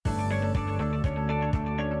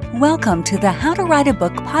Welcome to the How to Write a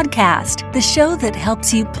Book podcast, the show that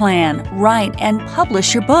helps you plan, write, and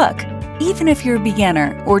publish your book, even if you're a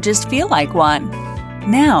beginner or just feel like one.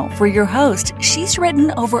 Now, for your host, she's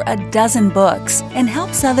written over a dozen books and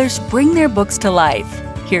helps others bring their books to life.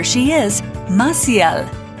 Here she is,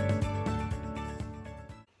 Maciel.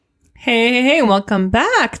 Hey, welcome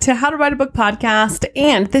back to How to Write a Book podcast.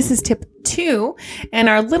 And this is tip 2 in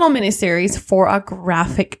our little mini series for a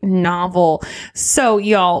graphic novel. So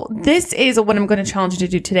y'all, this is what I'm going to challenge you to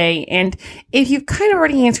do today. And if you've kind of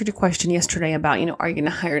already answered your question yesterday about, are you going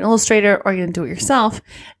to hire an illustrator or are you going to do it yourself?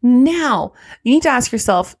 Now you need to ask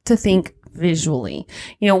yourself to think visually.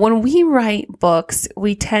 When we write books,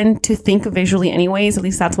 we tend to think visually anyways. At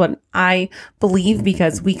least that's what I believe,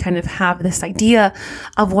 because we kind of have this idea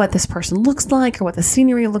of what this person looks like or what the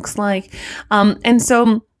scenery looks like. And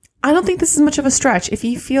so I don't think this is much of a stretch. If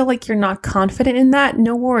you feel like you're not confident in that,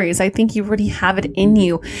 no worries. I think you already have it in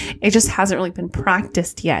you. It just hasn't really been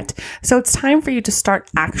practiced yet. So it's time for you to start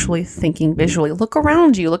actually thinking visually. Look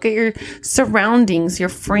around you. Look at your surroundings, your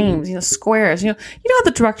frames, squares. You know how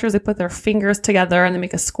the directors, they put their fingers together and they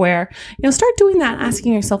make a square. Start doing that,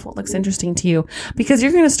 asking yourself what looks interesting to you, because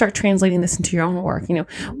you're going to start translating this into your own work.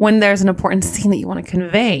 When there's an important scene that you want to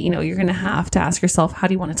convey, you're going to have to ask yourself, how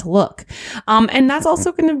do you want it to look? And that's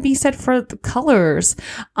also going to be said for the colors,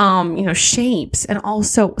 shapes, and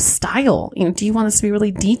also style. Do you want this to be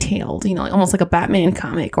really detailed, almost like a Batman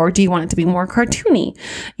comic, or do you want it to be more cartoony?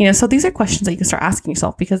 So these are questions that you can start asking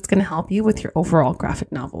yourself, because it's going to help you with your overall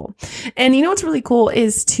graphic novel. And what's really cool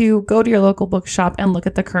is to go to your local bookshop and look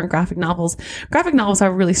at the current graphic novels. Graphic novels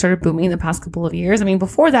have really started booming in the past couple of years.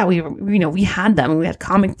 Before that, we had them. We had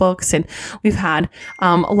comic books, and we've had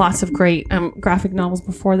lots of great graphic novels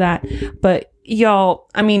before that. But y'all,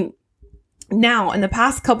 now in the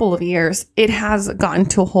past couple of years, it has gotten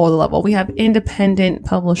to a whole other level. We have independent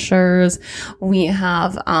publishers. We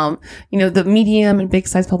have, the medium and big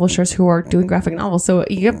size publishers who are doing graphic novels. So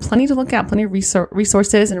you have plenty to look at, plenty of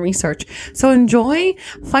resources and research. So enjoy,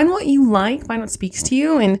 find what you like, find what speaks to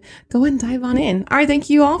you, and go ahead and dive on in. All right. Thank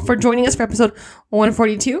you all for joining us for episode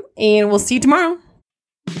 142, and we'll see you tomorrow.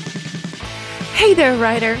 Hey there,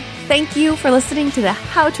 writer. Thank you for listening to the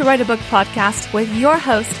How to Write a Book podcast with your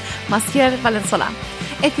host, Maciel Valenzuela.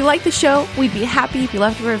 If you like the show, we'd be happy if you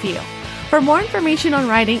left a review. For more information on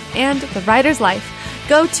writing and the writer's life,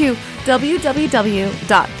 go to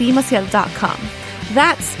www.themaciel.com.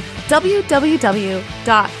 That's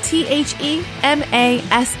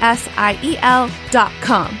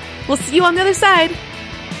www.themassiel.com. We'll see you on the other side.